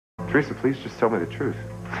Teresa, please just tell me the truth.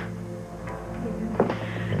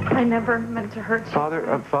 I never meant to hurt you.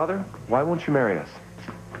 Father, why won't you marry us?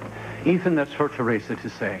 Ethan, that's for Teresa to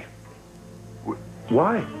say.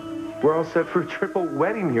 Why? We're all set for a triple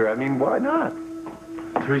wedding here. I mean, why not?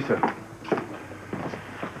 Teresa.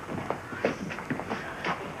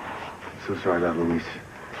 So sorry about Luis.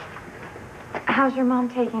 How's your mom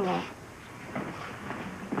taking it?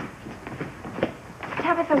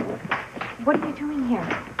 Tabitha, what are you doing here?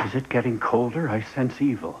 Is it getting colder? I sense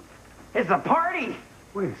evil. It's a party!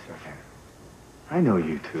 Wait a second. I know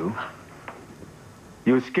you two.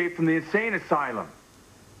 You escaped from the insane asylum.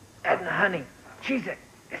 Edna, honey, she's it.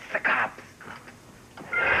 It's the cops.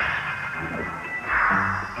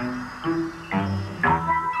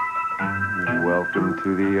 Welcome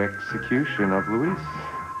to the execution of Luis.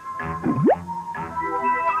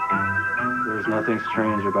 There's nothing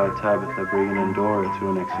strange about Tabitha bringing Endora to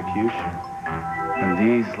an execution. And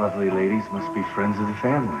these lovely ladies must be friends of the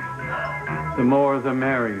family. The more, the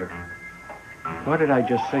merrier. What did I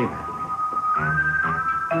just say then?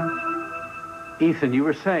 Ethan, you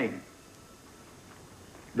were saying?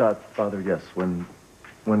 Father, yes, when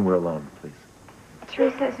we're alone, please.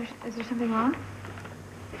 Teresa, is there something wrong?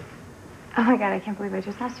 Oh my God, I can't believe I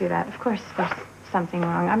just asked you that. Of course there's something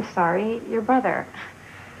wrong. I'm sorry. Your brother.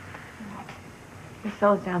 He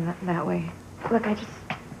feels down that way. Look, I just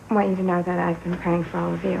want you to know that I've been praying for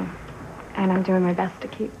all of you. And I'm doing my best to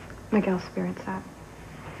keep Miguel's spirits up.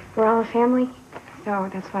 We're all a family, so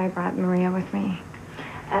that's why I brought Maria with me.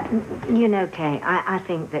 You know, Kay, I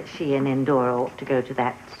think that she and Endora ought to go to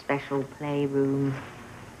that special playroom.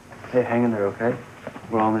 Hey, hang in there, okay?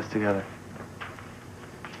 We're all in this together.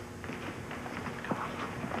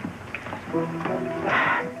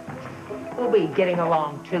 We'll be getting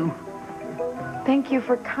along, too. Thank you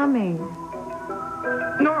for coming.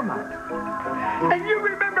 Norma. And you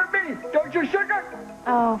remember me, don't you, sugar?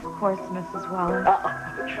 Oh, of course, Mrs. Wallace.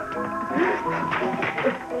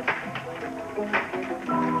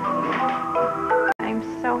 I'm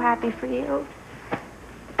so happy for you.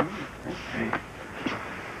 Hey.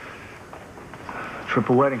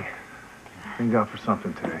 Triple wedding. Thank God for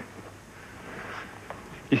something today.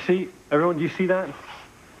 You see, everyone, do you see that?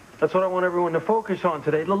 That's what I want everyone to focus on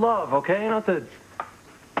today. The love, okay? Not the...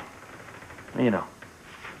 You know.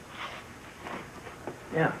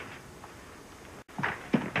 Yeah.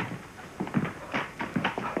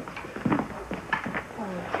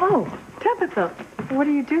 Oh, Tabitha, what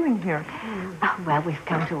are you doing here? Oh, well, we've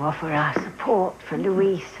come to offer our support for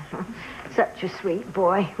Luis. Such a sweet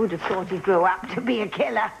boy. Who'd have thought he'd grow up to be a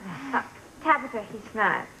killer? Tabitha, he's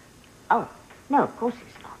not. Oh, no, of course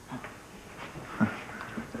he's not.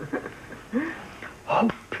 Oh,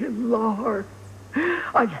 Pilar,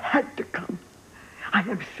 I had to come. I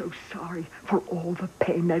am so sorry for all the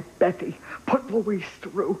pain that Betty put Luis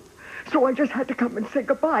through. So I just had to come and say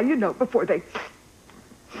goodbye, you know, before they...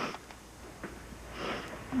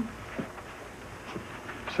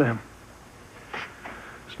 Sam,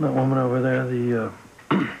 isn't that woman over there the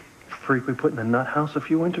freak we put in the nut house a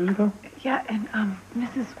few winters ago? Yeah, and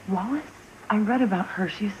Mrs. Wallace? I read about her.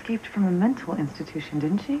 She escaped from a mental institution,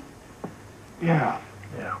 didn't she? Yeah.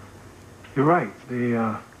 Yeah. You're right. They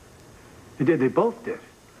did. They both did.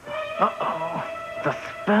 Uh-oh. The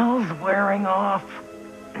spell's wearing off.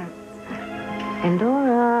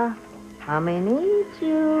 Endora, Mommy needs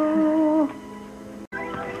you.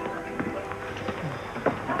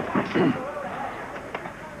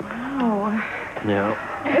 Wow. Yeah.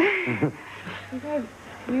 You guys,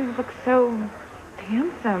 you look so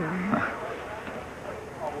handsome.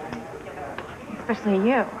 Especially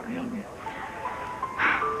you. I mean,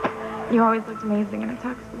 you always looked amazing in a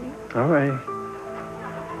tuxedo. All right.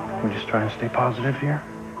 We're just trying to stay positive here.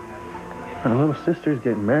 And a little sister's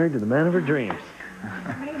getting married to the man of her dreams.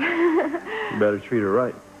 You better treat her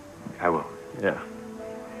right. I will. Yeah.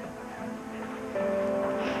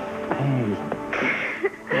 Hey.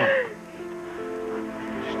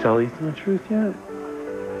 Did you tell Ethan the truth yet?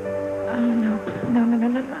 Oh, no. No.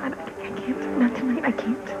 I can't. Not tonight. I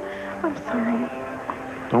can't. I'm sorry.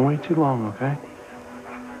 Don't wait too long, okay?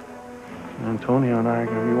 Antonio and I are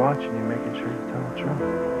going to be watching you, making sure you tell the truth.